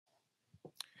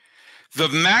The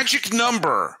magic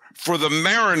number for the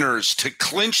Mariners to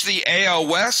clinch the AL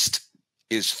West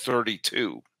is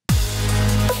 32.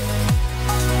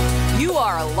 You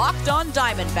are Locked On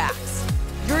Diamondbacks,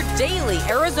 your daily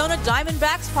Arizona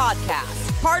Diamondbacks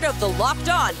podcast, part of the Locked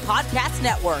On Podcast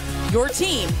Network, your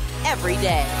team every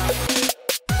day.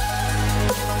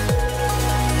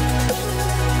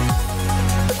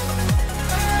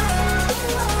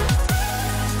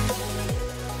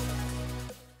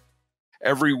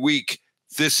 Every week,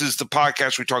 this is the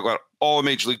podcast we talk about all of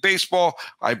Major League Baseball.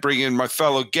 I bring in my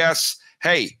fellow guests.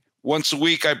 Hey, once a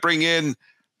week, I bring in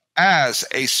as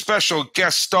a special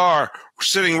guest star,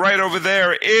 sitting right over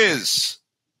there is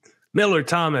Miller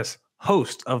Thomas,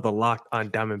 host of the Locked On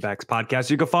Diamondbacks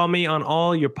podcast. You can follow me on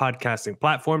all your podcasting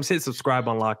platforms. Hit subscribe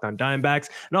on Locked On Diamondbacks.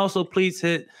 And also, please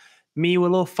hit me with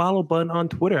a little follow button on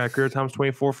Twitter at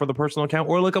CareerTimes24 for the personal account,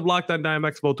 or look up Locked On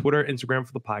Diamondbacks both Twitter and Instagram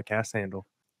for the podcast handle.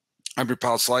 I'm your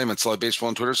pal Sully. I'm at Sully Baseball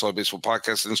on Twitter, Sully Baseball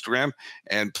Podcast on Instagram.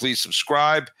 And please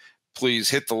subscribe. Please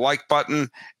hit the like button.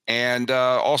 And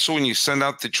also, when you send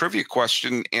out the trivia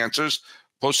question answers,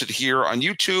 post it here on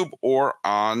YouTube or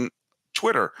on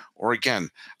Twitter. Or again,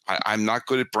 I'm not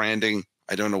good at branding.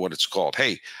 I don't know what it's called.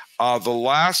 Hey, the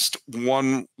last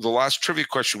trivia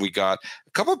question we got,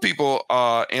 a couple of people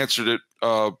answered it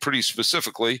pretty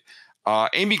specifically.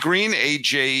 Amy Green,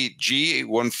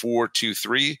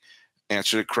 AJG1423,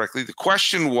 answered it correctly. The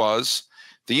question was,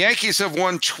 the Yankees have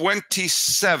won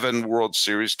 27 World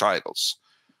Series titles.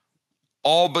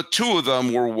 All but two of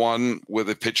them were won with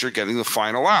a pitcher getting the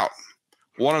final out.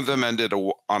 One of them ended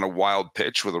on a wild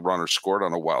pitch with a runner scored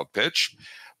on a wild pitch.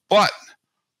 But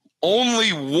only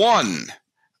one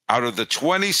out of the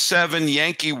 27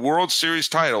 Yankee World Series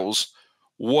titles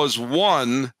was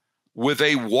won with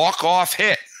a walk-off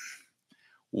hit.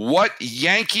 What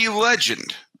Yankee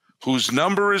legend, whose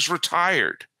number is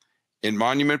retired in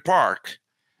Monument Park,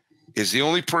 is the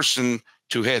only person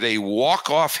to hit a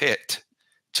walk-off hit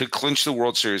to clinch the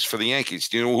World Series for the Yankees?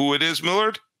 Do you know who it is,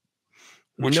 Millard?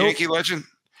 Which Nope. Yankee legend?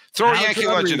 Throw a Yankee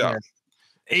legend out.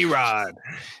 A-Rod.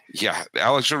 Yeah,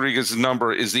 Alex Rodriguez's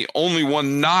number is the only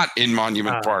one not in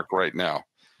Monument Park right now.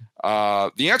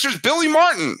 The answer is Billy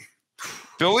Martin.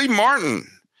 Billy Martin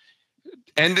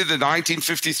ended the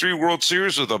 1953 World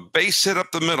Series with a base hit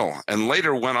up the middle and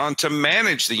later went on to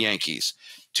manage the Yankees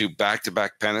to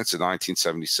back-to-back pennants in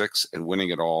 1976 and winning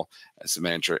it all as the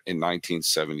manager in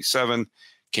 1977.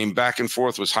 Came back and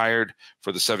forth, was hired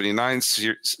for the 79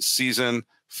 season,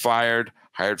 fired,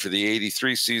 hired for the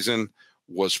 83 season,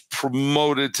 was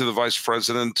promoted to the vice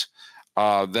president.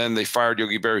 Then they fired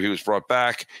Yogi Berra. He was brought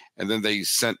back, and then they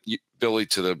sent Billy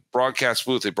to the broadcast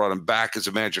booth. They brought him back as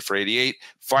a manager for 88,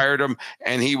 fired him,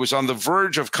 and he was on the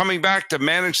verge of coming back to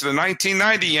manage the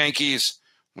 1990 Yankees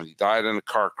when he died in a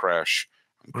car crash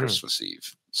on Christmas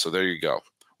Eve. So there you go. It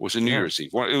was a New Year's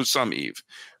Eve. Well, it was some Eve.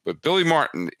 But Billy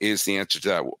Martin is the answer to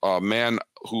that. A man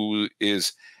who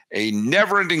is a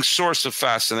never-ending source of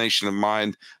fascination of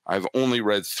mine. I've only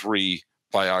read 3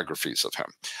 biographies of him.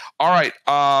 All right.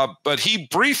 But he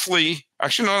briefly,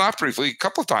 actually, no, not briefly, a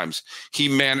couple of times, he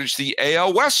managed the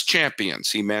AL West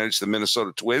champions. He managed the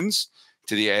Minnesota Twins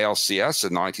to the ALCS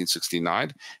in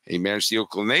 1969. He managed the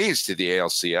Oakland A's to the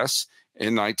ALCS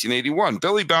in 1981.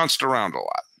 Billy bounced around a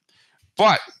lot.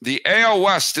 But the AL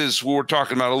West is what we're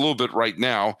talking about a little bit right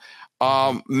now.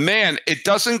 Man, it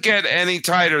doesn't get any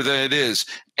tighter than it is.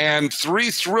 And 3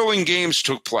 thrilling games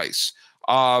took place.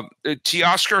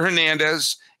 Teoscar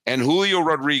Hernandez and Julio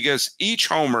Rodriguez each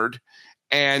homered.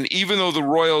 And even though the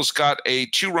Royals got a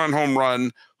 2-run home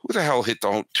run, who the hell hit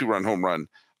the 2-run home run?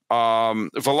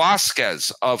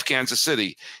 Velasquez of Kansas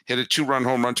City hit a 2-run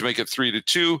home run to make it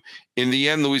 3-2. In the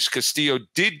end, Luis Castillo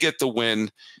did get the win.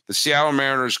 The Seattle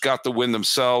Mariners got the win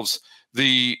themselves.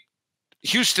 The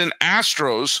Houston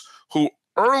Astros, who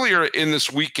earlier in this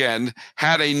weekend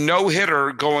had a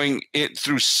no-hitter going in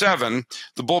through 7.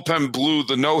 The bullpen blew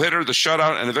the no-hitter, the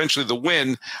shutout, and eventually the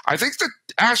win. I think the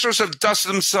Astros have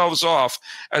dusted themselves off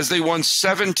as they won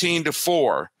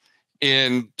 17-4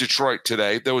 in Detroit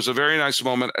today. There was a very nice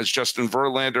moment as Justin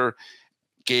Verlander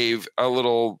gave a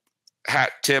little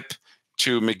hat tip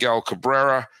to Miguel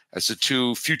Cabrera, as the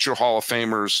 2 future Hall of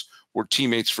Famers were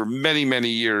teammates for many, many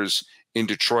years in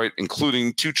Detroit,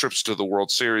 including 2 trips to the World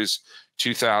Series,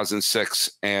 2006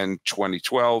 and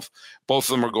 2012. Both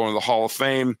of them are going to the Hall of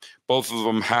Fame. Both of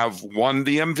them have won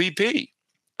the MVP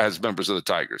as members of the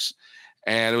Tigers.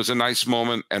 And it was a nice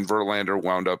moment, and Verlander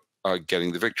wound up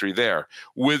getting the victory there.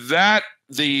 With that,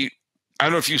 I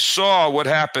don't know if you saw what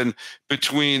happened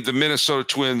between the Minnesota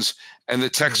Twins and the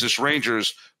Texas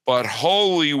Rangers, but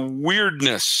holy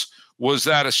weirdness, was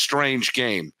that a strange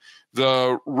game.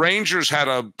 The Rangers had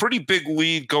a pretty big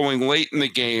lead going late in the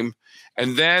game,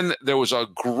 and then there was a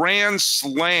grand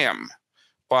slam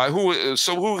by who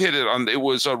hit it on? It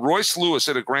was Royce Lewis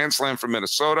hit a grand slam from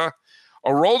Minnesota.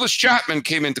 Aroldis Chapman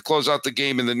came in to close out the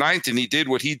game in the ninth, and he did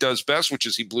what he does best, which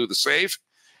is he blew the save.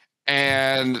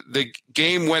 And the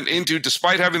game went into,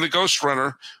 despite having the ghost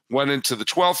runner, went into the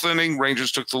 12th inning.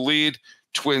 Rangers took the lead.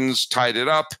 Twins tied it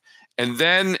up. And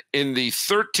then in the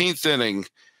 13th inning,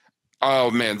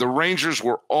 oh man, the Rangers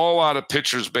were all out of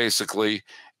pitchers basically.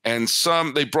 And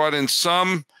they brought in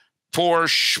some poor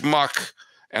schmuck.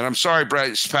 And I'm sorry,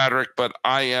 Bryce Patrick, but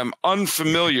I am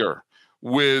unfamiliar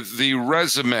with the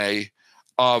resume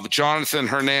of Jonathan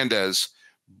Hernandez,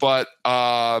 but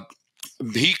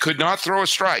he could not throw a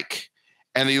strike,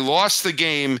 and he lost the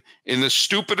game in the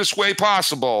stupidest way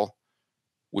possible,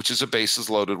 which is a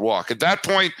bases-loaded walk. At that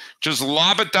point, just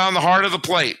lob it down the heart of the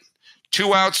plate.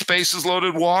 2 outs,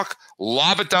 bases-loaded walk,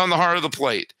 lob it down the heart of the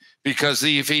plate, because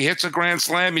if he hits a grand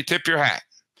slam, you tip your hat.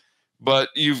 But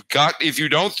if you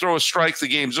don't throw a strike, the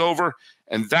game's over,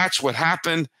 and that's what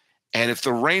happened. And if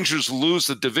the Rangers lose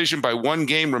the division by 1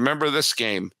 game, remember this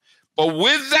game. But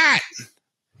with that,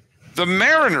 the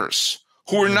Mariners,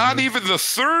 who are not even the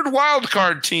 3rd wild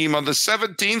card team on the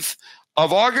 17th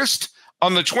of August,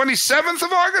 on the 27th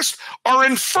of August, are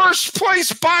in first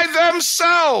place by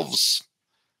themselves.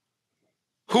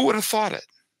 Who would have thought it?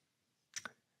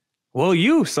 Well,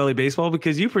 you, Sully Baseball,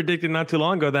 because you predicted not too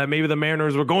long ago that maybe the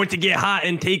Mariners were going to get hot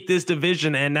and take this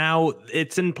division, and now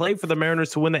it's in play for the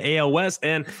Mariners to win the AL West.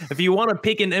 And if you want to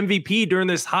pick an MVP during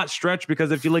this hot stretch,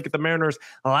 because if you look at the Mariners'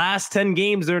 last 10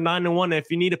 games, they're 9-1.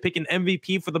 If you need to pick an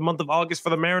MVP for the month of August for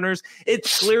the Mariners,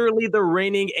 it's clearly the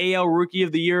reigning AL Rookie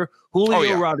of the Year,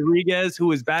 Julio Rodriguez,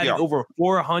 who is batting over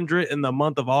 400 in the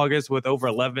month of August with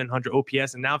over 1,100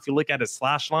 OPS. And now if you look at his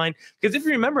slash line, because if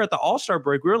you remember at the All-Star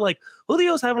break, we were like,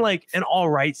 Julio's having like an all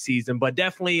right season, but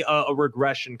definitely a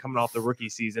regression coming off the rookie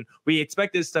season. We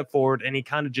expected a step forward, and he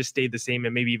kind of just stayed the same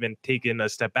and maybe even taken a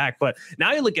step back. But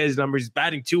now you look at his numbers, he's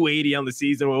batting 280 on the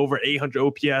season with over 800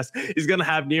 OPS. He's going to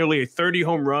have nearly 30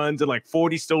 home runs and like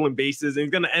 40 stolen bases. And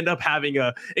he's going to end up having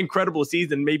an incredible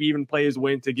season, maybe even play his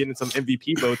way into getting some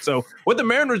MVP votes. So what the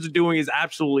Mariners are doing is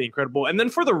absolutely incredible. And then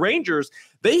for the Rangers,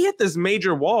 they hit this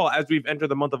major wall as we've entered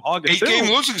the month of August.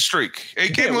 8-game losing streak.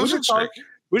 8-game losing streak.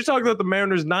 We're just talking about the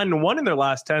Mariners 9-1 in their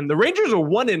last 10. The Rangers are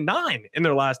 1-9 in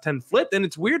their last 10 flipped. And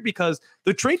it's weird because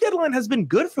the trade deadline has been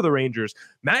good for the Rangers.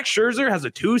 Max Scherzer has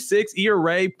a 2.6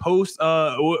 ERA post,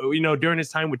 during his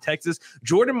time with Texas.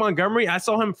 Jordan Montgomery, I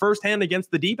saw him firsthand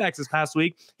against the D-backs this past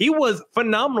week. He was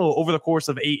phenomenal over the course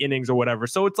of 8 innings or whatever.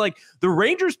 So it's like the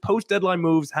Rangers post-deadline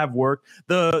moves have worked.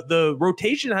 The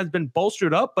rotation has been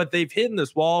bolstered up, but they've hit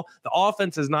this wall. The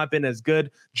offense has not been as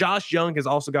good. Josh Young has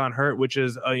also gotten hurt, which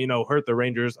has hurt the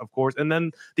Rangers, of course. And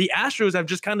then the Astros have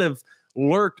just kind of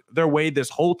lurked their way this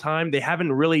whole time. They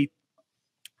haven't really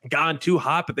gone too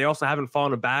hot, but they also haven't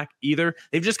fallen back either.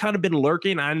 They've just kind of been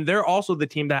lurking, and they're also the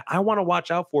team that I want to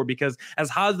watch out for, because as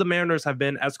hot as the Mariners have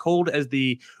been, as cold as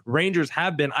the Rangers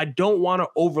have been, I don't want to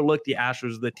overlook the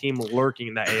Astros, the team lurking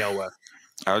in the AL West.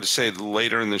 I would say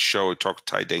later in the show, I talked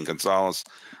to Ty Dane Gonzalez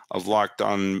of Locked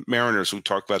On Mariners, who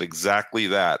talked about exactly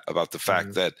that, about the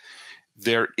fact that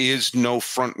there is no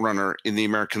front runner in the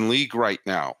American League right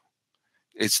now.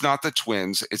 It's not the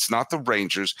Twins. It's not the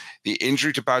Rangers. The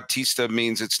injury to Bautista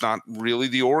means it's not really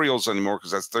the Orioles anymore,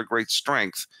 because that's their great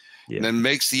strength. Yeah. And then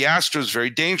makes the Astros very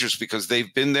dangerous, because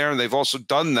they've been there and they've also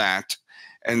done that.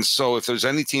 And so if there's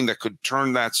any team that could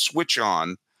turn that switch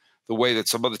on the way that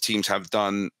some other teams have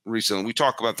done recently, we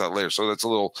talk about that later. So that's a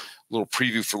little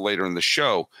preview for later in the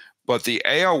show. But the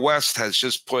AL West has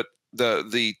just put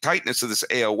the tightness of this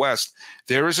AL West.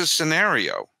 There is a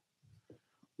scenario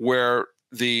where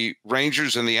the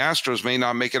Rangers and the Astros may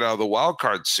not make it out of the wild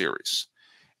card series.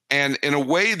 And in a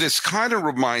way, this kind of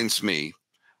reminds me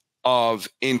of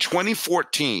in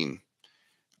 2014,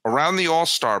 around the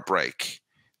All-Star break,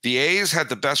 the A's had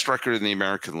the best record in the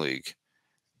American League,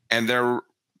 and their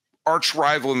arch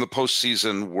rival in the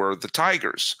postseason were the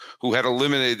Tigers, who had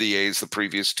eliminated the A's the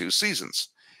previous 2 seasons.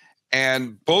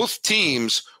 And both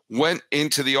teams went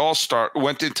into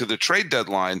the trade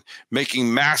deadline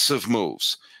making massive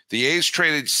moves. The A's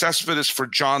traded Cespedes for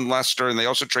John Lester, and they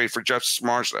also traded for Jeff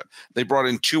Smarza. They brought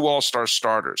in 2 all-star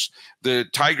starters. The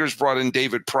Tigers brought in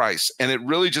David Price, and it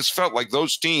really just felt like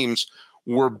those teams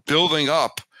were building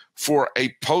up for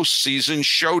a postseason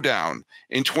showdown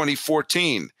in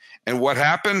 2014. And what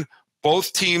happened?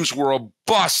 Both teams were a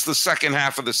bust the second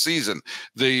half of the season.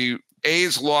 The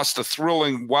A's lost a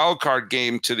thrilling wild card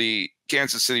game to the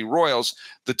Kansas City Royals.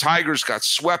 The Tigers got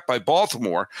swept by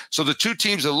Baltimore. So the two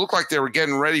teams that looked like they were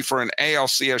getting ready for an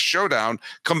ALCS showdown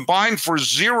combined for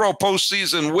 0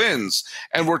 postseason wins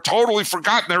and were totally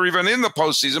forgotten they're even in the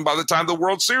postseason by the time the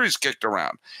World Series kicked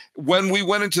around. When we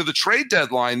went into the trade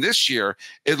deadline this year,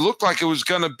 it looked like it was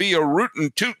going to be a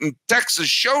rootin' tootin' Texas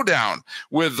showdown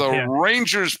with the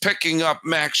Rangers picking up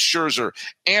Max Scherzer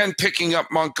and picking up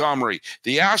Montgomery.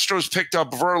 The Astros picked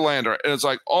up Verlander, and it's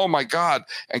like, oh my God.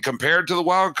 And compared to the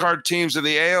wild card teams and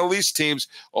the AL East teams,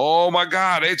 oh my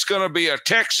God, it's going to be a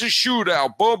Texas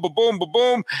shootout. Boom, boom, boom, boom,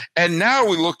 boom. And now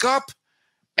we look up,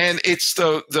 and it's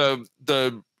the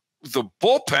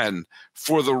bullpen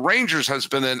for the Rangers has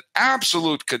been an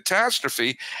absolute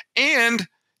catastrophe. And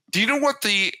do you know what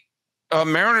the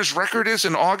Mariners' record is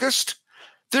in August?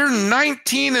 They're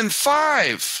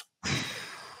 19-5.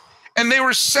 And they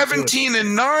were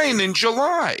 17-9 in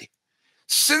July.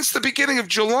 Since the beginning of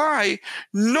July,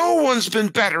 no one's been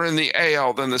better in the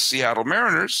AL than the Seattle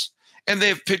Mariners. And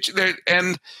they've pitched there,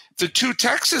 and the two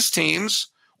Texas teams,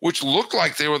 which looked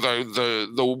like they were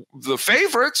the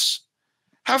favorites,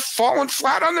 have fallen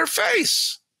flat on their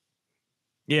face.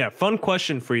 Yeah, fun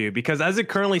question for you, because as it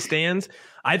currently stands,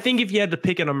 I think if you had to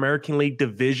pick an American League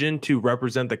division to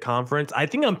represent the conference, I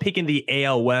think I'm picking the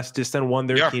AL West to send one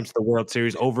of their teams to the World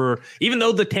Series over, even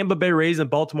though the Tampa Bay Rays and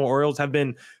Baltimore Orioles have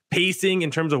been pacing in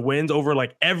terms of wins over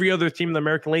like every other team in the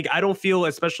American League. I don't feel,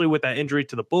 especially with that injury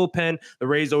to the bullpen, the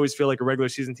Rays always feel like a regular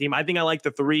season team. I think I like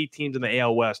the 3 teams in the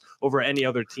AL West over any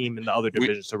other team in the other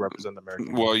divisions to represent the American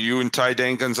League. Well, you and Ty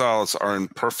Dane Gonzalez are in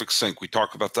perfect sync. We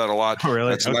talk about that a lot. Oh,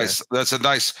 really? That's a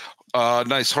nice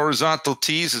horizontal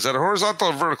tease. Is that a horizontal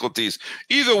or vertical tease?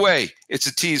 Either way, it's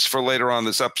a tease for later on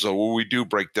this episode where we do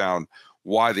break down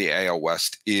why the AL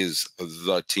West is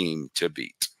the team to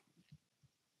beat.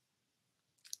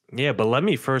 Yeah, but let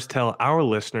me first tell our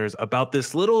listeners about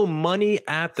this little money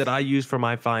app that I use for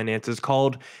my finances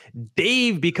called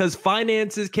Dave, because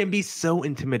finances can be so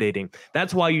intimidating.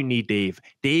 That's why you need Dave.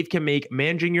 Dave can make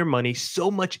managing your money so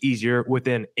much easier with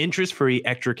an interest-free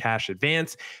extra cash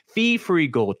advance, fee-free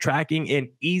goal tracking, and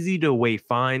easy-to-weigh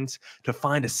finds to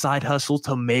find a side hustle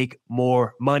to make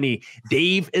more money.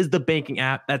 Dave is the banking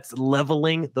app that's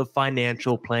leveling the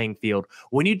financial playing field.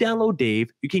 When you download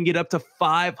Dave, you can get up to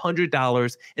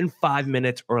 $500 in 5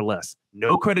 minutes or less.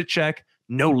 No credit check,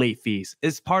 no late fees.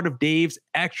 It's part of Dave's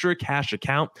extra cash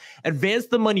account. Advance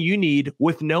the money you need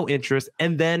with no interest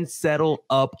and then settle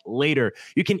up later.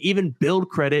 You can even build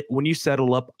credit when you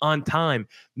settle up on time.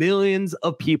 Millions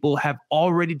of people have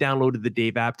already downloaded the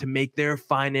Dave app to make their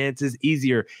finances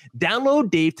easier. Download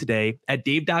Dave today at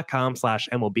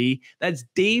dave.com/MLB. That's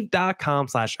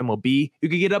dave.com/MLB. You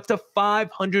can get up to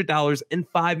 $500 in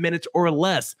 5 minutes or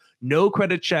less. No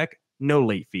credit check, no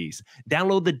late fees.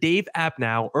 Download the Dave app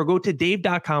now or go to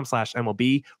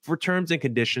dave.com/MLB. For terms and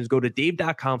conditions, go to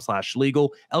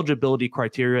dave.com/legal. Eligibility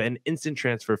criteria and instant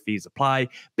transfer fees apply.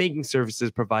 Banking services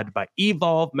provided by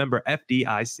Evolve, member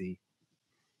FDIC.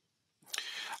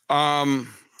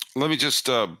 Let me just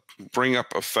bring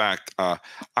up a fact.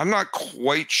 I'm not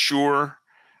quite sure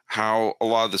how a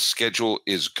lot of the schedule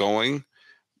is going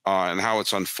and how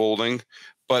it's unfolding,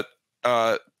 but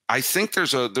I think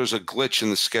there's a glitch in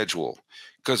the schedule,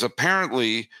 because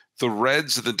apparently the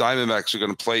Reds and the Diamondbacks are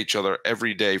going to play each other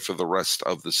every day for the rest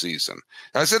of the season.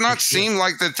 Does it not seem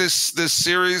like that this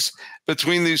series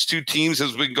between these two teams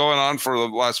has been going on for the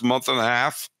last month and a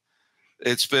half?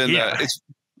 It's been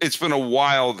it's been a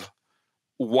wild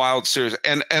series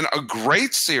and a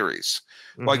great series.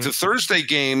 Mm-hmm. Like the Thursday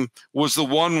game was the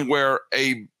one where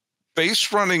a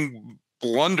base running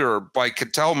blunder by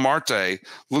Ketel Marte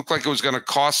looked like it was going to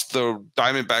cost the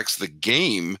Diamondbacks the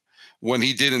game when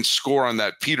he didn't score on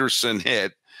that Peterson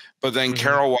hit, but then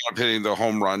Carroll wound up hitting the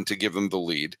home run to give them the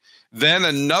lead. Then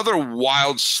another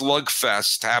wild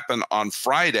slugfest happened on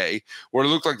Friday where it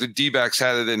looked like the D-backs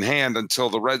had it in hand until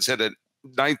the Reds hit a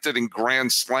ninth inning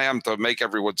grand slam to make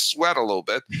everyone sweat a little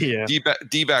bit. Yeah.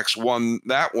 D-backs won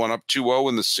that one up 2-0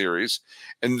 in the series.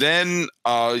 And then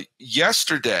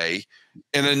yesterday,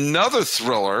 in another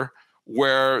thriller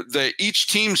where each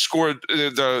team scored,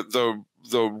 the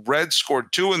Reds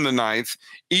scored 2 in the ninth.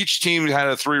 Each team had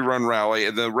a 3-run rally,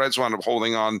 and the Reds wound up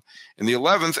holding on in the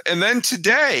 11th. And then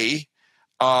today,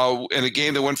 in a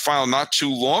game that went final not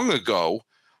too long ago,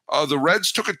 the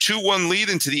Reds took a 2-1 lead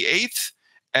into the 8th.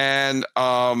 And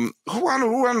who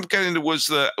wound up getting it? Was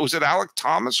it Alec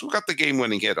Thomas who got the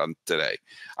game-winning hit on today?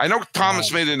 I know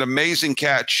Thomas made an amazing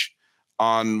catch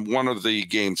on one of the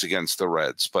games against the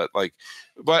Reds, but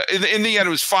in the end, it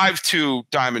was 5-2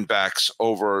 Diamondbacks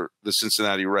over the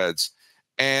Cincinnati Reds.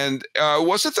 And it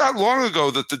wasn't that long ago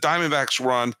that the Diamondbacks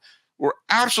were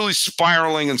absolutely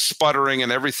spiraling and sputtering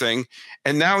and everything.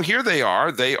 And now here they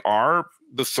are. They are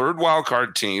the third wild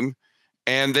card team,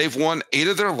 and they've won 8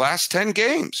 of their last 10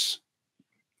 games.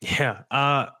 Yeah.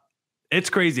 It's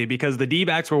crazy because the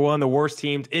D-backs were one of the worst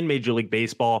teams in Major League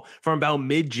Baseball from about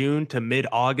mid-June to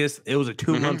mid-August. It was a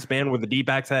 2-month span where the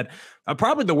D-backs had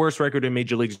probably the worst record in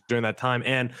Major Leagues during that time.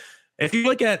 And if you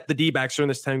look at the D-backs during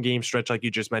this 10-game stretch, like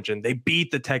you just mentioned, they beat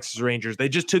the Texas Rangers. They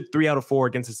just took 3 out of 4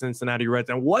 against the Cincinnati Reds.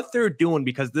 And what they're doing,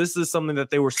 because this is something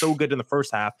that they were so good in the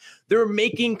first half, they're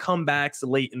making comebacks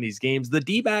late in these games. The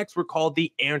D-backs were called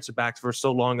the answer backs for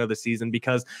so long of the season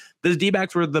because the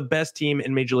D-backs were the best team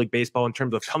in Major League Baseball in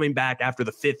terms of coming back after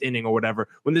the 5th inning or whatever.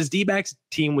 When this D-backs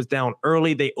team was down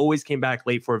early, they always came back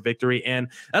late for a victory. And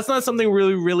that's not something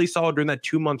we really saw during that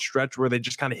 2-month stretch where they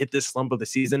just kind of hit this slump of the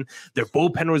season. Their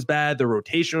bullpen was bad. Their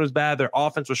rotation was bad. Their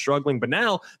offense was struggling. But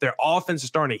now their offense is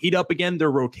starting to heat up again.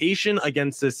 Their rotation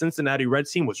against the Cincinnati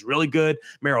Reds team was really good.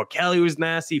 Merrill Kelly was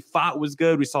nasty. Fott was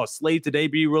good. We saw Slade today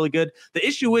be really good. The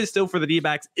issue is still for the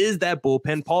D-backs is that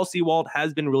bullpen. Paul Sewald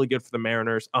has been really good for the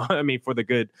Mariners.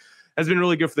 Has been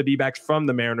really good for the D-backs from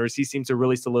the Mariners. He seems to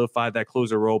really solidify that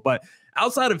closer role. But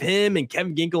outside of him and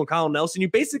Kevin Ginkel and Kyle Nelson, you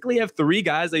basically have 3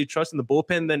 guys that you trust in the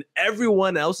bullpen. Then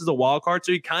everyone else is a wild card.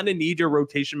 So you kind of need your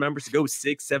rotation members to go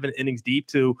 6-7 innings deep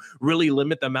to really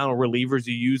limit the amount of relievers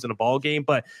you use in a ball game.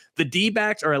 But the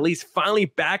D-backs are at least finally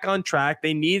back on track.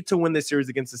 They needed to win this series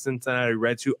against the Cincinnati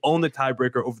Reds, who own the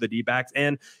tiebreaker over the D-backs.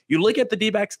 And you look at the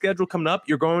D-backs schedule coming up,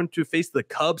 you're going to face the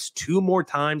Cubs 2 more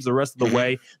times the rest of the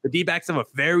way. The D-backs have a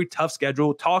very tough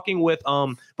schedule. Talking with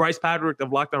Bryce Patrick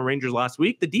of Locked On Rangers last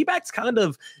week, the D-backs kind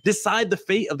of decide the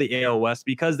fate of the AL West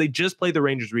because they just played the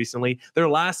Rangers recently. Their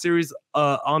last series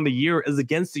on the year is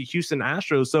against the Houston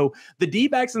Astros. So the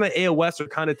D-backs in the AL West are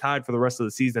kind of tied for the rest of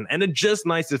the season. And it's just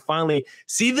nice to finally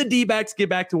see the D-backs get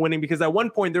back to winning because at one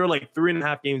point they were like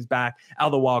 3.5 games back out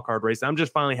of the wild card race. I'm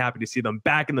just finally happy to see them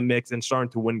back in the mix and starting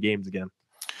to win games again.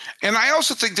 And I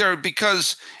also think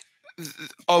because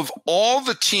of all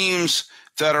the teams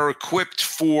that are equipped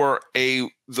for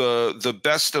the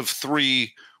best of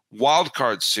 3 wild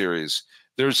card series,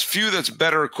 there's few that's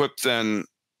better equipped than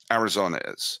Arizona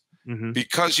is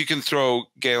because you can throw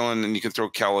Galen and you can throw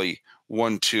Kelly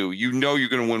 1-2. You know you're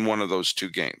going to win one of those 2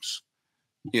 games.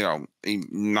 You know,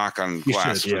 knock on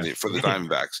glass for the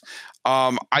Diamondbacks.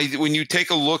 When you take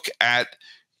a look at,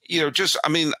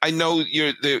 I know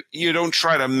you don't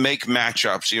try to make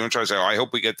matchups. You don't try to say, I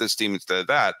hope we get this team instead of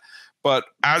that. But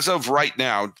as of right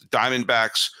now, the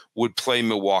Diamondbacks would play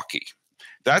Milwaukee.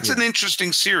 That's an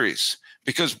interesting series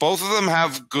because both of them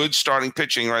have good starting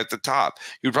pitching right at the top.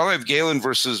 You'd probably have Galen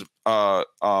versus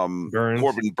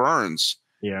Corbin Burns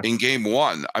in game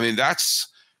 1. I mean, that's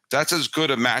as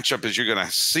good a matchup as you're going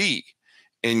to see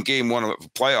in game 1 of a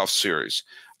playoff series.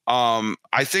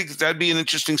 I think that'd be an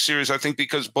interesting series, I think,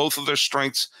 because both of their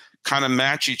strengths kind of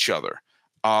match each other.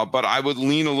 But I would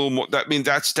lean a little more.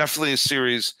 That's definitely a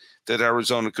series that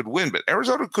Arizona could win. But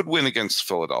Arizona could win against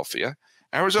Philadelphia.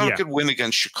 Arizona could win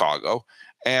against Chicago.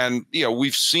 And,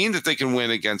 we've seen that they can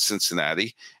win against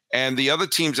Cincinnati. And the other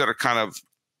teams that are kind of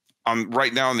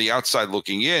right now on the outside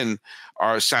looking in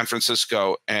are San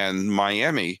Francisco and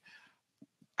Miami.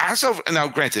 Now,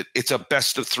 granted, it's a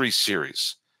best of 3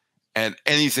 series. And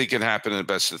anything can happen in a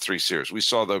best of 3 series. We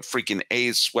saw the freaking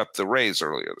A's swept the Rays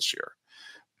earlier this year.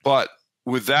 But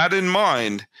with that in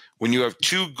mind, when you have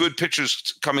 2 good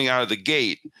pitchers coming out of the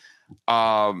gate,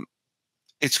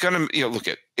 it's going to,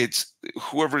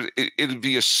 it'd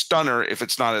be a stunner if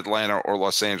it's not Atlanta or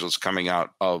Los Angeles coming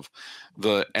out of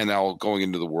the NL going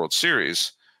into the World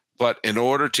Series. But in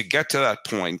order to get to that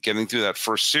point, getting through that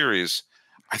first series,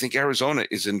 I think Arizona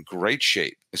is in great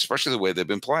shape, especially the way they've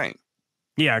been playing.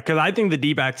 Yeah, because I think the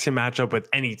D-backs can match up with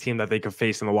any team that they could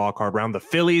face in the wild card round. The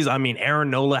Phillies, Aaron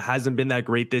Nola hasn't been that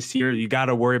great this year. You got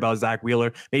to worry about Zach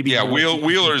Wheeler.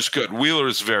 Wheeler's good.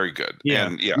 Wheeler's very good.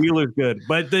 Wheeler's good.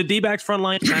 But the D-backs front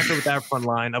line match up with that front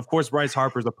line. Of course, Bryce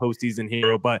Harper's a postseason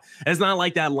hero, but it's not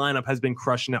like that lineup has been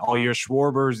crushing it all year.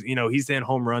 Schwarber's, he's hitting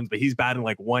home runs, but he's batting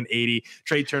like 180.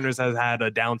 Trey Turner's has had a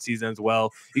down season as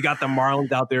well. You got the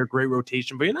Marlins out there, great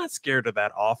rotation, but you're not scared of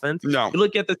that offense. No. You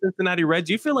look at the Cincinnati Reds,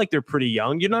 you feel like they're pretty young.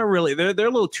 You're not really, they're a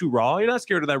little too raw. You're not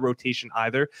scared of that rotation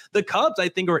either. The Cubs, I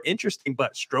think, are interesting,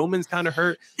 but Stroman's kind of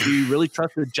hurt. Do you really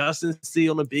trust the Justin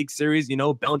Steele in a big series?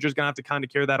 Bellinger's going to have to kind of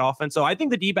carry that offense. So I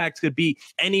think the D-backs could beat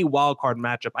any wild card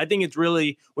matchup. I think it's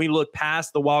really, when you look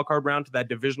past the wild card round to that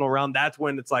divisional round, that's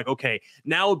when it's like, okay,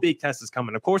 now a big test is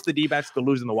coming. Of course, the D-backs could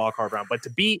lose in the wild card round, but to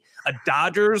beat a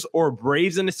Dodgers or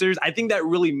Braves in a series, I think that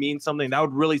really means something. That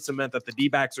would really cement that the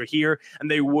D-backs are here and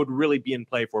they would really be in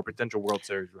play for a potential World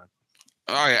Series run.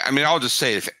 I mean, I'll just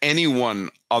say, if anyone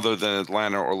other than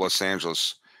Atlanta or Los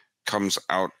Angeles comes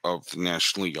out of the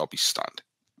National League, I'll be stunned.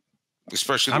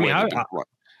 Especially the way they've been playing.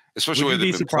 Especially the way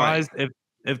they've been playing. Would you be surprised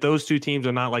if those two teams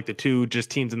are not like the two just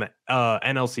teams in the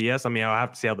NLCS? I mean, I'll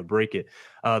have to see how the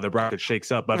bracket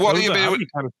shakes up. But I'd be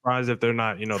kind of surprised if they're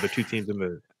not, the two teams in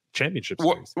the championship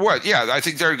series. Yeah, I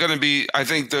think they're going to be. I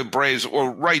think the Braves,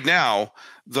 or right now,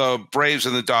 the Braves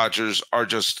and the Dodgers are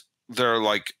they're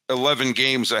like 11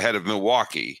 games ahead of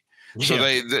Milwaukee. Yeah. So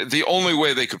the only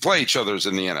way they could play each other is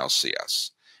in the NLCS,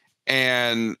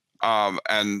 and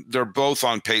they're both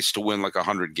on pace to win like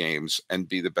 100 games and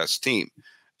be the best team.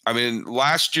 I mean,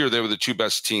 last year they were the two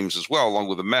best teams as well, along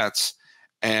with the Mets,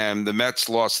 and the Mets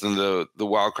lost in the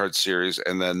wild card series,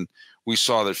 and then we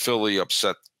saw that Philly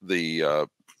upset the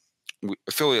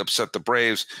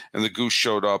Braves, and the Goose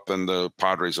showed up, and the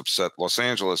Padres upset Los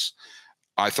Angeles.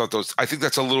 I think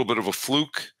that's a little bit of a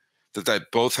fluke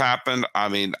that both happened. I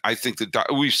mean, I think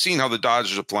we've seen how the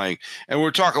Dodgers are playing, and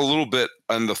we'll talk a little bit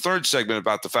in the third segment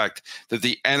about the fact that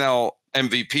the NL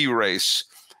MVP race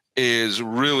is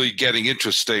really getting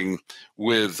interesting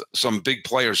with some big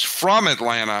players from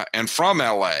Atlanta and from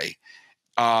LA.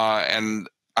 And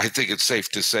I think it's safe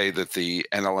to say that the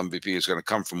NL MVP is going to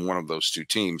come from one of those two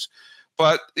teams.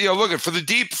 But, look,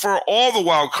 for all the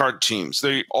wild card teams,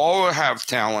 they all have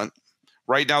talent.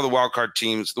 Right now, the wild card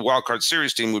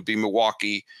series team would be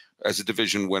Milwaukee as a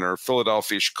division winner,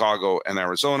 Philadelphia, Chicago, and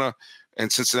Arizona, and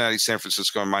Cincinnati, San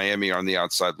Francisco, and Miami are on the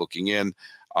outside looking in.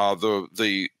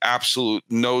 The absolute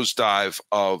nosedive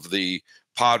of the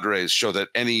Padres show that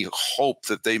any hope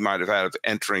that they might have had of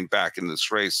entering back in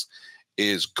this race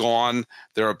is gone.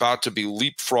 They're about to be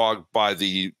leapfrogged by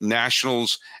the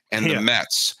Nationals and the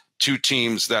Mets, two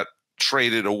teams that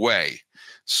traded away.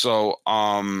 So,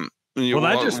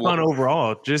 that's just fun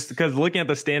overall. Just because looking at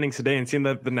the standings today and seeing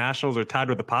that the Nationals are tied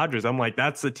with the Padres, I'm like,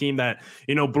 that's the team that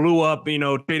blew up,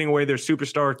 trading away their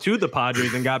superstar to the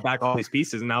Padres and got back all these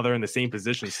pieces, and now they're in the same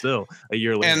position still a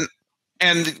year later.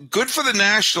 And good for the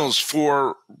Nationals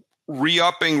for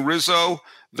re-upping Rizzo,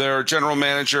 their general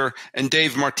manager, and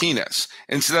Dave Martinez.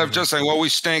 Instead of just saying, well, we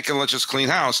stink and let's just clean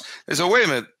house, they said, wait a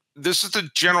minute. This is the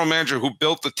general manager who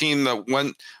built the team that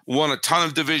won a ton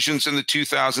of divisions in the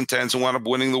 2010s and wound up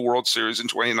winning the World Series in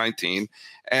 2019.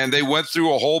 And they went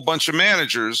through a whole bunch of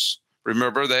managers.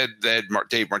 Remember, they had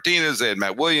Dave Martinez, they had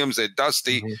Matt Williams, they had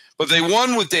Dusty, but they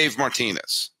won with Dave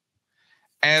Martinez.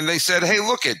 And they said, hey,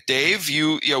 look at Dave,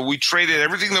 we traded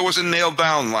everything that wasn't nailed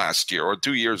down last year or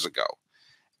 2 years ago.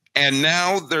 And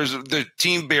now the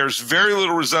team bears very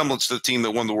little resemblance to the team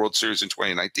that won the World Series in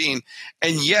 2019.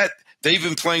 And yet they've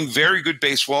been playing very good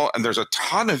baseball, and there's a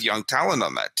ton of young talent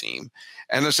on that team.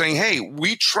 And they're saying, hey,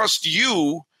 we trust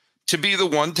you to be the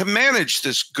one to manage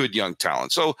this good young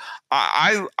talent. So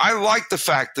I like the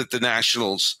fact that the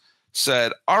Nationals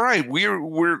said, all right,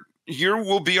 we're here,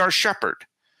 we'll be our shepherd.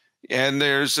 And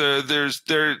they're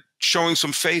showing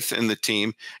some faith in the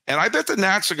team. And I bet the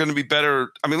Nats are going to be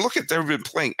better. I mean, they've been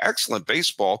playing excellent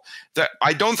baseball. That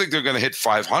I don't think they're going to hit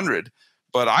 500,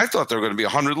 but I thought they were going to be a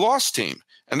 100-loss team.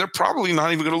 And they're probably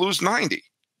not even going to lose 90.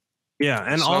 Yeah,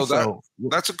 and so also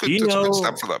that's a good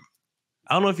step for them.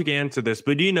 I don't know if you can answer this,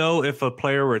 but do you know if a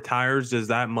player retires, does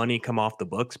that money come off the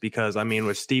books? Because I mean,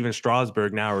 with Steven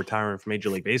Strasburg now retiring from Major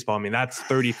League Baseball, I mean that's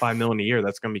 $35 million a year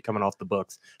that's going to be coming off the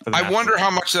books. I wonder how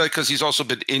much of that, because he's also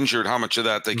been injured, how much of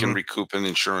that they can recoup in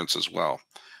insurance as well.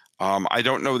 I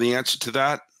don't know the answer to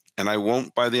that. And I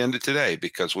won't by the end of today,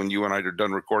 because when you and I are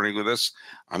done recording with this,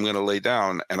 I'm going to lay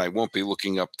down and I won't be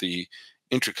looking up the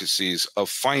intricacies of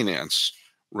finance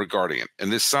regarding it.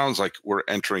 And this sounds like we're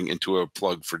entering into a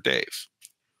plug for Dave.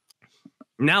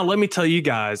 Now, let me tell you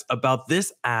guys about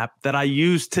this app that I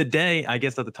used today. I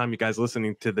guess at the time you guys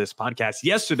listening to this podcast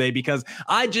yesterday, because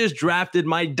I just drafted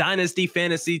my Dynasty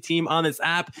Fantasy team on this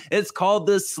app. It's called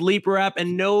the Sleeper app,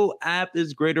 and no app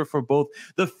is greater for both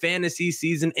the fantasy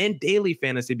season and daily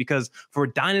fantasy, because for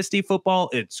Dynasty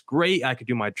football, it's great. I could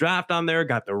do my draft on there.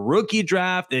 Got the rookie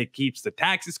draft. It keeps the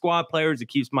taxi squad players. It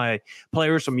keeps my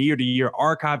players from year to year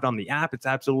archived on the app. It's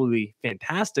absolutely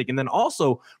fantastic. And then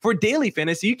also for daily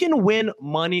fantasy, you can win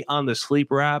money on the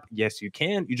Sleeper app. Yes, you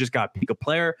can. You just got to pick a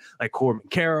player like Corbin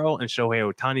Carroll and Shohei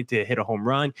Ohtani to hit a home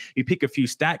run. You pick a few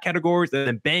stat categories, and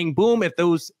then bang, boom. If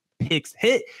those picks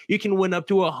hit, you can win up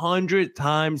to 100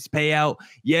 times payout.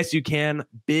 Yes, you can.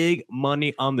 Big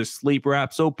money on the Sleeper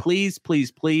app. So please, please,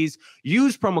 please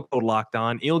use promo code Locked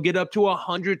On. You'll get up to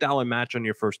 $100 match on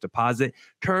your first deposit.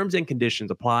 Terms and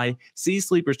conditions apply. See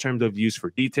Sleeper's terms of use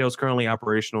for details. Currently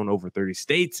operational in over 30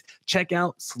 states. Check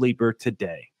out Sleeper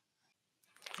today.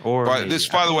 Or But maybe. this,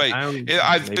 by the way, I've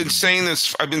maybe. been saying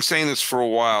this. I've been saying this for a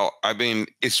while. I mean,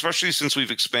 especially since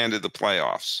we've expanded the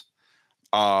playoffs,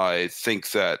 I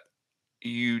think that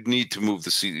you need to move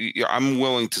the season. I'm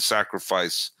willing to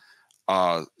sacrifice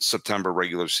September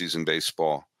regular season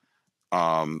baseball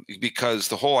because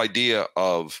the whole idea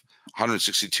of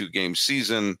 162 game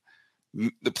season,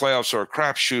 the playoffs are a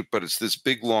crapshoot, but it's this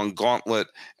big long gauntlet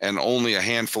and only a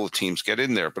handful of teams get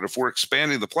in there. But if we're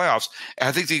expanding the playoffs, and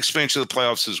I think the expansion of the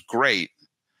playoffs is great,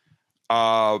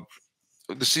 the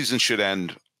season should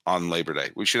end on Labor Day.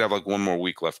 We should have like one more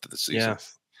week left of the season.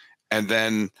 Yes. And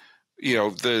then,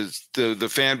 the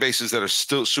fan bases that are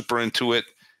still super into it,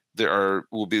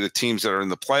 will be the teams that are in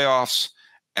the playoffs,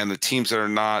 and the teams that are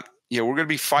not. We're going to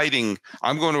be fighting.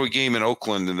 I'm going to a game in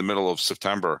Oakland in the middle of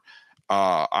September.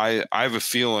 I have a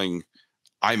feeling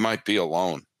I might be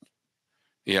alone.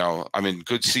 I mean,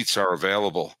 good seats are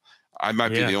available. I might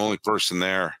be the only person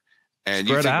there. And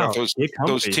Spread you think out. about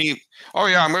those teams. Oh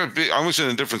yeah, I was in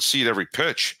a different seat every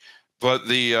pitch. But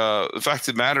the fact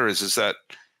of the matter is that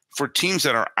for teams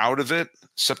that are out of it,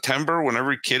 September, when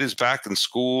every kid is back in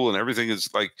school and everything is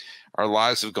like our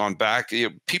lives have gone back,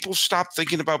 people stop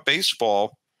thinking about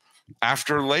baseball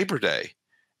after Labor Day,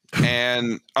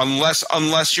 and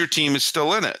unless your team is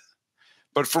still in it.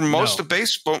 But for most of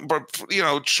baseball,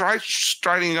 try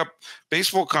starting up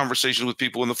baseball conversations with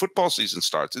people when the football season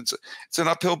starts. It's an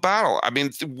uphill battle. I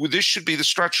mean, this should be the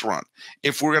stretch run.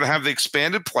 If we're going to have the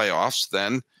expanded playoffs,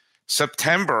 then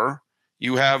September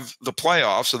you have the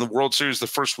playoffs and the World Series the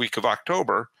first week of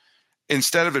October,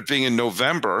 instead of it being in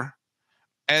November.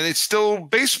 And it's still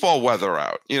baseball weather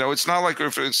out. It's not like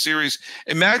if it's series.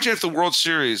 Imagine if the World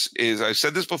Series is, I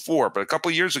said this before, but a couple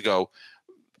of years ago,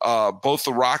 both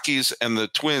the Rockies and the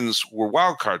Twins were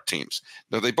wild card teams.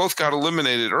 Now, they both got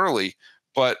eliminated early,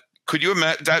 but could you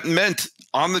imagine that meant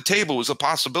on the table was a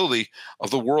possibility of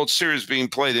the World Series being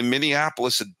played in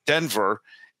Minneapolis and Denver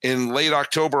in late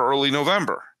October, early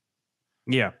November?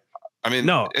 Yeah. I mean,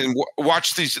 and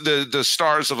watch the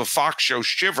stars of a Fox show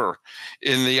shiver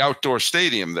in the outdoor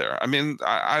stadium there. I mean,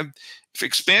 if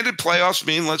expanded playoffs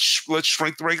mean let's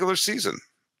shrink the regular season.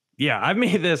 Yeah, I've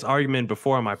made this argument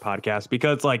before on my podcast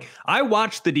because, I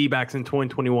watched the D-backs in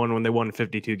 2021 when they won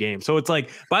 52 games. So it's like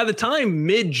by the time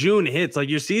mid-June hits,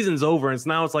 your season's over. And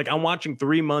now it's like I'm watching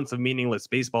 3 months of meaningless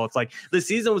baseball. It's like the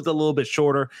season was a little bit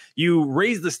shorter. You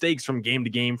raise the stakes from game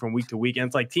to game, from week to week. And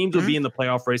it's like teams will be in the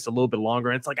playoff race a little bit longer.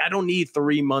 And it's like I don't need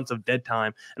 3 months of dead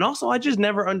time. And also, I just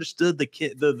never understood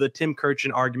the Tim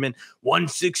Kirchin argument.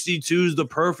 162 is the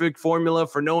perfect formula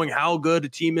for knowing how good a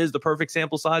team is, the perfect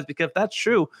sample size. Because if that's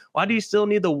true, why do you still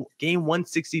need the game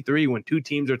 163 when two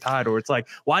teams are tied? Or it's like,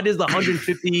 why does the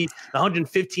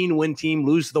 115 win team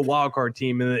lose to the wild card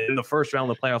team in the first round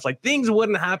of the playoffs? Things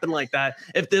wouldn't happen like that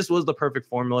if this was the perfect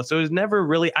formula. So it was never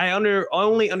really. I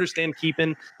only understand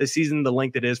keeping the season the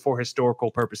length it is for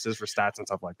historical purposes, for stats and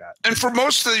stuff like that. And for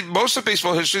most of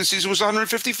baseball history, the season was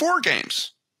 154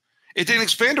 games. It didn't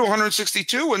expand to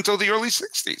 162 until the early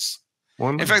 60s.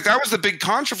 In fact, that was the big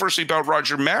controversy about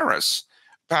Roger Maris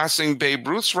passing Babe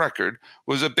Ruth's record,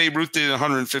 was that Babe Ruth did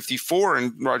 154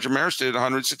 and Roger Maris did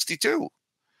 162.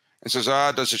 And says,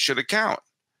 should it count?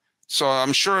 So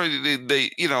I'm sure they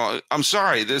I'm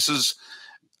sorry, this is,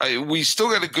 we still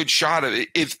got a good shot at it.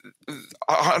 If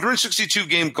 162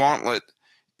 game gauntlet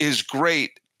is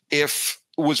great, if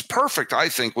it was perfect, I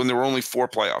think, when there were only 4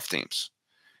 playoff teams.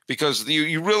 Because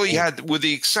you really had, with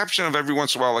the exception of every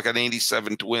once in a while, like an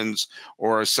 87 Twins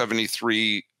or a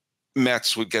 73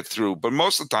 Mets would get through. But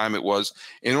most of the time it was,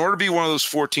 in order to be one of those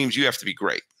 4 teams, you have to be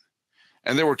great.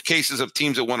 And there were cases of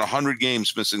teams that won 100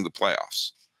 games missing the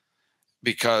playoffs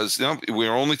because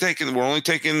we're only taking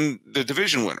the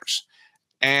division winners.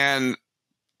 And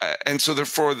so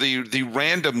therefore the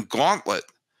random gauntlet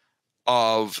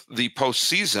of the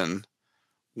postseason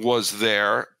was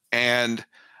there. And,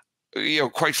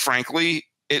 quite frankly,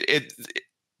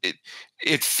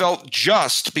 it felt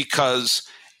just because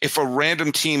if a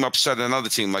random team upset another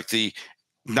team, like the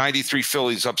 93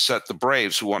 Phillies upset the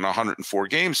Braves, who won 104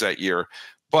 games that year,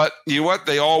 but you know what?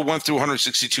 They all went through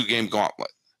 162 game gauntlet.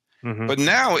 Mm-hmm. But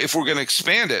now if we're going to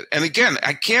expand it, and again,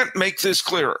 I can't make this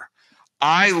clearer.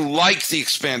 I like the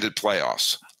expanded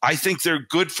playoffs. I think they're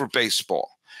good for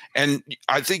baseball. And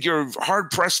I think you're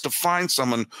hard pressed to find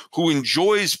someone who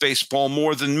enjoys baseball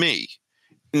more than me,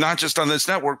 not just on this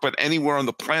network, but anywhere on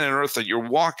the planet Earth that you're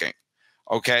walking.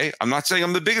 Okay, I'm not saying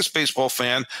I'm the biggest baseball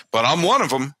fan, but I'm one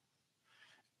of them.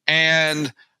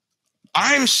 And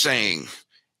I'm saying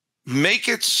make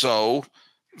it so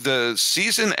the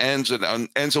season ends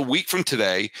a week from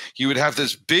today. You would have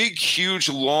this big, huge,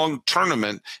 long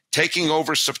tournament taking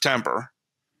over September.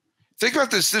 Think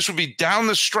about this. This would be down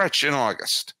the stretch in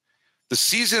August. The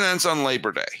season ends on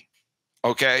Labor Day.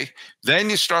 Okay.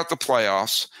 Then you start the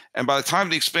playoffs. And by the time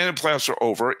the expanded playoffs are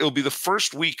over, it'll be the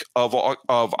first week of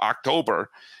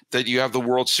October that you have the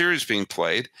World Series being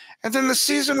played. And then the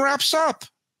season wraps up.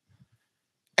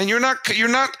 And you're not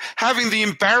having the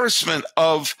embarrassment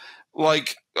of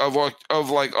like,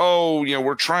 oh, you know,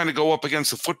 we're trying to go up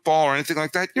against the football or anything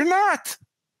like that. You're not.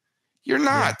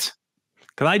 Yeah.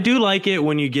 Because I do like it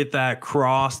when you get that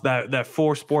that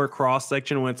 4-sport cross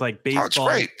section when it's like baseball,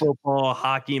 football,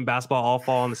 hockey, and basketball all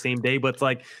fall on the same day. But it's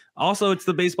like also it's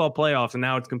the baseball playoffs, and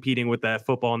now it's competing with that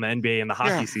football and the NBA and the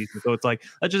hockey season. So it's like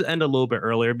let's just end a little bit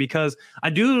earlier because I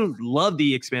do love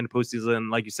the expanded postseason.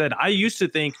 Like you said, I used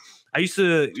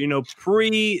to, you know,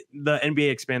 pre the NBA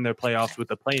expand their playoffs with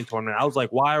the play-in tournament, I was like,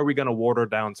 why are we going to water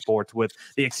down sports with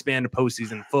the expanded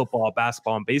postseason, football,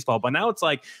 basketball, and baseball? But now it's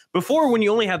like before when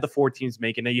you only had the 4 teams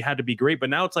making it, you had to be great. But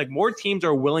now it's like more teams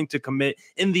are willing to commit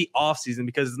in the offseason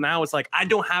because now it's like, I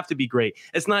don't have to be great.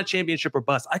 It's not championship or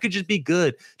bust. I could just be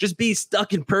good, just be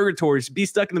stuck in purgatory, be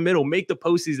stuck in the middle, make the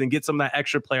postseason, get some of that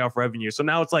extra playoff revenue. So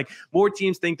now it's like more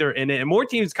teams think they're in it and more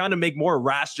teams kind of make more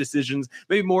rash decisions,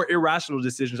 maybe more irrational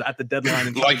decisions at the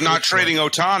deadline, like not trading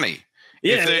Ohtani.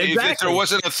 Yeah, if there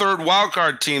wasn't a third wild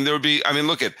card team, there would be. I mean,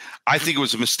 look at. I think it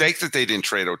was a mistake that they didn't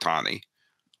trade Ohtani,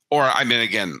 or I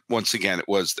mean, once again, it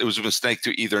was a mistake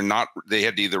to either not. They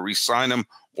had to either re-sign him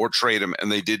or trade him,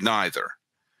 and they did neither,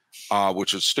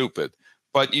 which was stupid.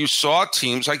 But you saw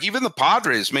teams like even the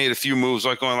Padres made a few moves,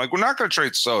 like going like, we're not going to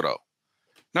trade Soto.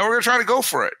 No, we're going to try to go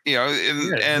for it. You know,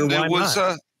 and it was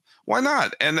why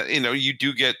not? And you know, you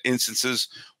do get instances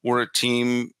where a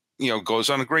team, you know, goes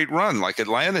on a great run like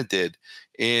Atlanta did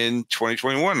in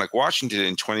 2021, like Washington did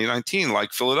in 2019,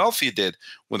 like Philadelphia did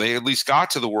when they at least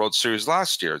got to the World Series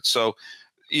last year. So,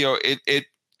 you know,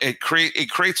 it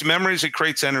creates memories, it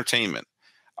creates entertainment.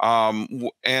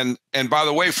 And by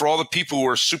the way, for all the people who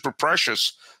are super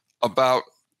precious about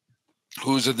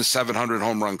who's in the 700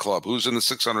 home run club, who's in the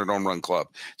 600 home run club,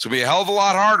 it's gonna be a hell of a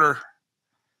lot harder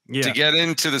to get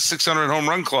into the 600 home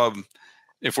run club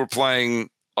if we're playing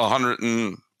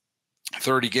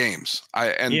 130 games.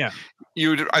 I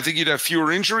think you'd have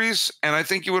fewer injuries, and I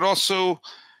think you would also,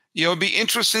 you know, it'd be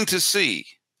interesting to see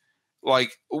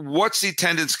like what's the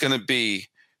attendance going to be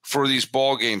for these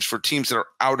ball games for teams that are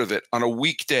out of it on a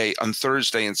weekday on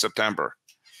Thursday in September.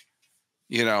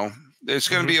 You know, there's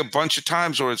going to be a bunch of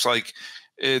times where it's like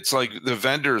the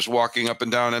vendors walking up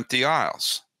and down empty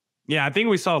aisles. Yeah, I think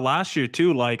we saw last year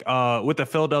too, like with the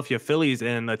Philadelphia Phillies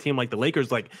and a team like the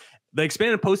Lakers, like the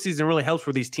expanded postseason really helps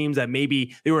for these teams that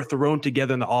maybe they were thrown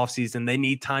together in the offseason. They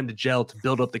need time to gel to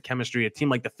build up the chemistry. A team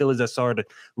like the Phillies that started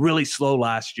really slow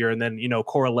last year and then, you know,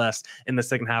 coalesced in the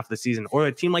second half of the season. Or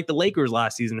a team like the Lakers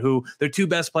last season, who their 2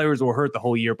 best players were hurt the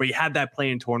whole year, but you had that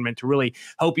play-in tournament to really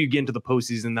help you get into the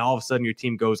postseason. And all of a sudden your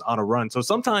team goes on a run. So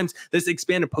sometimes this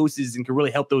expanded postseason can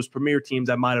really help those premier teams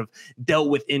that might have dealt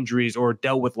with injuries or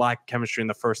dealt with lack of chemistry in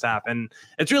the first half. And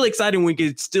it's really exciting when we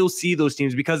can still see those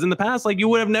teams, because in the past, like, you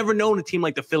would have never known a team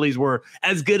like the Phillies were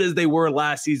as good as they were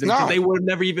last season. No. They would have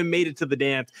never even made it to the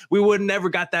dance. We would have never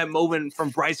got that moment from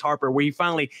Bryce Harper where he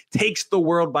finally takes the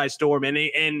world by storm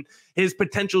and his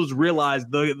potentials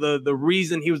realized. The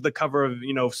reason he was the cover of,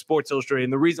 you know, Sports Illustrated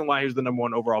and the reason why he was the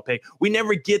 #1 overall pick. We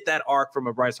never get that arc from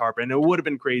a Bryce Harper, and it would have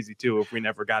been crazy too if we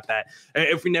never got that.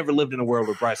 If we never lived in a world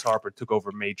where Bryce Harper took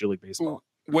over Major League Baseball.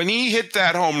 When he hit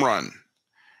that home run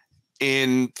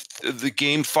in the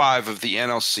Game 5 of the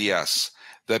NLCS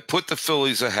that put the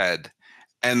Phillies ahead,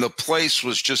 and the place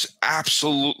was just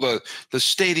absolutely, the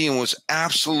stadium was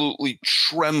absolutely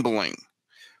trembling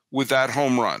with that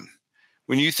home run.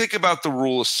 When you think about the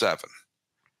rule of 7,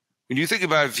 when you think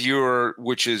about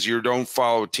which is you don't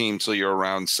follow a team till you're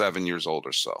around 7 years old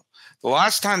or so. The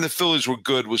last time the Phillies were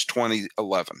good was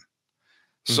 2011.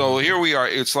 So here we are.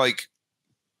 It's like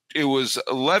it was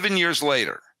 11 years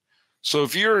later. So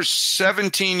if you're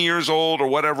 17 years old or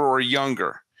whatever, or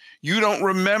younger, you don't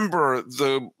remember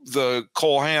the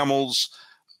Cole Hamels,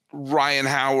 Ryan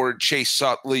Howard, Chase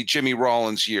Utley, Jimmy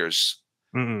Rollins years.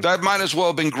 That might as well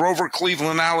have been Grover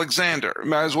Cleveland Alexander. It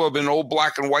might as well have been old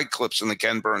black and white clips in the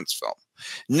Ken Burns film.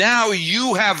 Now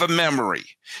you have a memory.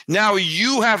 Now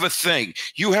you have a thing.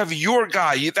 You have your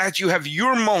guy. You have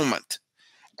your moment.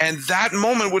 And that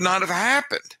moment would not have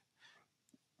happened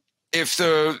if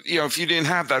you didn't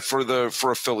have that for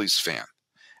a Phillies fan.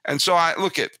 And so I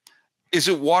look at, is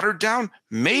it watered down?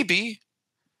 Maybe.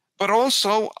 But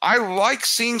also, I like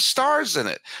seeing stars in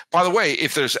it. By the way,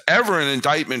 if there's ever an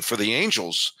indictment for the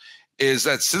Angels, is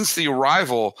that since the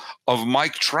arrival of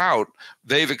Mike Trout,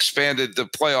 they've expanded the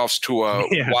playoffs to a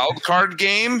wild card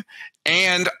game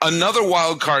and another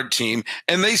wild card team,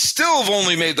 and they still have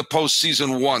only made the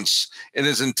postseason once in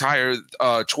his entire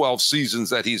 12 seasons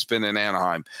that he's been in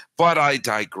Anaheim. But I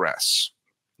digress.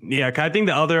 Yeah, I think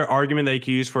the other argument that you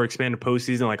can use for expanded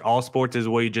postseason, like all sports, is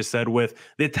what you just said with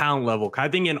the talent level. I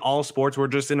think in all sports, we're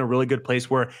just in a really good place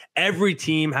where every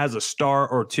team has a star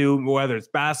or two, whether it's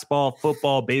basketball,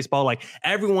 football, baseball. Like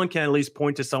everyone can at least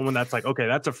point to someone that's like, okay,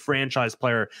 that's a franchise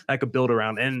player that could build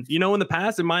around. And, you know, in the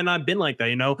past, it might not have been like that.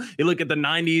 You know, you look at the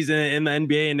 90s in the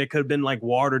NBA, and it could have been like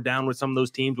watered down with some of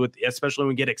those teams, with especially when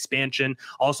we get expansion.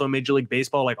 Also, Major League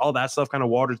Baseball, like all that stuff kind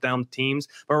of waters down teams.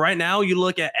 But right now, you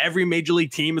look at every Major League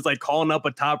team is like calling up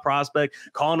a top prospect,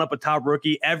 calling up a top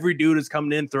rookie. Every dude is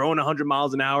coming in, throwing 100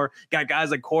 miles an hour. Got guys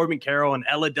like Corbin Carroll and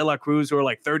Ella De La Cruz who are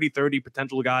like 30-30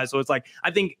 potential guys. So it's like, I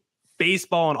think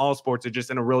baseball and all sports are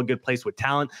just in a really good place with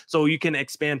talent. So you can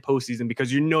expand postseason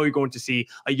because you know you're going to see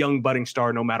a young budding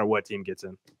star no matter what team gets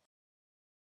in.